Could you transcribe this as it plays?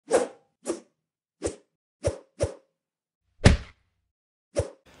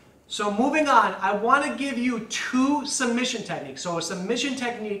So moving on, I want to give you two submission techniques. So a submission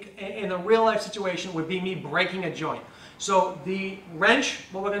technique in a real life situation would be me breaking a joint. So the wrench,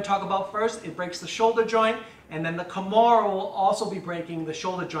 what we're going to talk about first, it breaks the shoulder joint, and then the Kimura will also be breaking the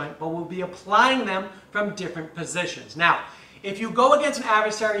shoulder joint, but we'll be applying them from different positions. Now, if you go against an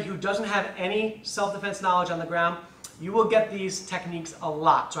adversary who doesn't have any self-defense knowledge on the ground, you will get these techniques a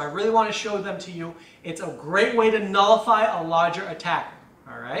lot. So I really want to show them to you. It's a great way to nullify a larger attacker.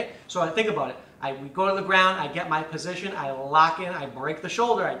 All right, so think about it. We go to the ground, I get my position, I lock in, I break the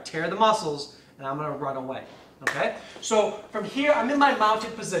shoulder, I tear the muscles, and I'm going to run away. Okay, so from here, I'm in my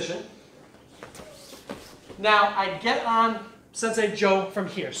mounted position. Now I get on Sensei Joe from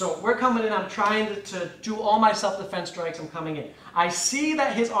here. So we're coming in, I'm trying to do all my self-defense strikes, I'm coming in. I see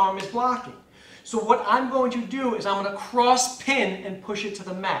that his arm is blocking. So what I'm going to do is I'm going to cross pin and push it to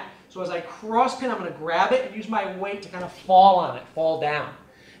the mat. So as I cross pin, I'm going to grab it and use my weight to kind of fall on it, fall down.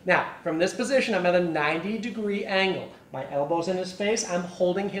 Now, from this position, I'm at a 90-degree angle. My elbow's in his face, I'm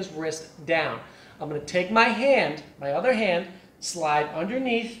holding his wrist down. I'm going to take my hand, my other hand, slide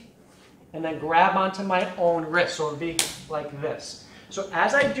underneath, and then grab onto my own wrist. So it'll be like this. So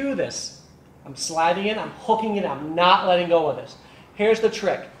as I do this, I'm sliding in, I'm hooking it, I'm not letting go of this. Here's the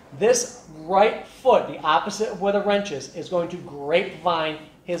trick. This right foot, the opposite of where the wrench is going to grapevine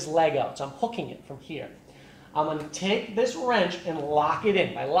his leg out. So I'm hooking it from here. I'm going to take this wrench and lock it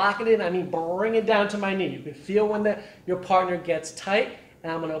in. By lock it in, I mean bring it down to my knee. You can feel when your partner gets tight,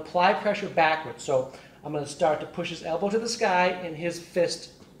 and I'm going to apply pressure backwards. So I'm going to start to push his elbow to the sky and his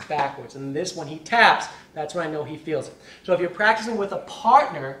fist backwards. And this, when he taps, that's when I know he feels it. So if you're practicing with a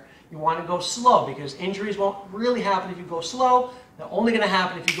partner, you want to go slow because injuries won't really happen if you go slow. They're only going to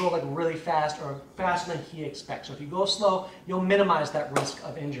happen if you go like really fast or faster than he expects. So if you go slow, you'll minimize that risk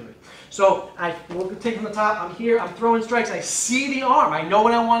of injury. So we'll take from the top. I'm here. I'm throwing strikes. I see the arm. I know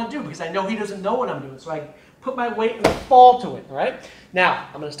what I want to do because I know he doesn't know what I'm doing. So I put my weight and fall to it. All right. Now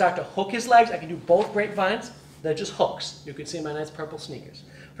I'm going to start to hook his legs. I can do both grapevines. They're just hooks. You can see my nice purple sneakers.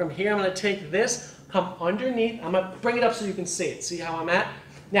 From here, I'm going to take this, come underneath. I'm going to bring it up so you can see it. See how I'm at?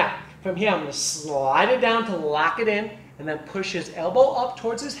 Now, from here, I'm going to slide it down to lock it in, and then push his elbow up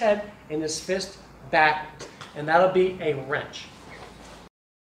towards his head and his fist back, and that'll be a wrench.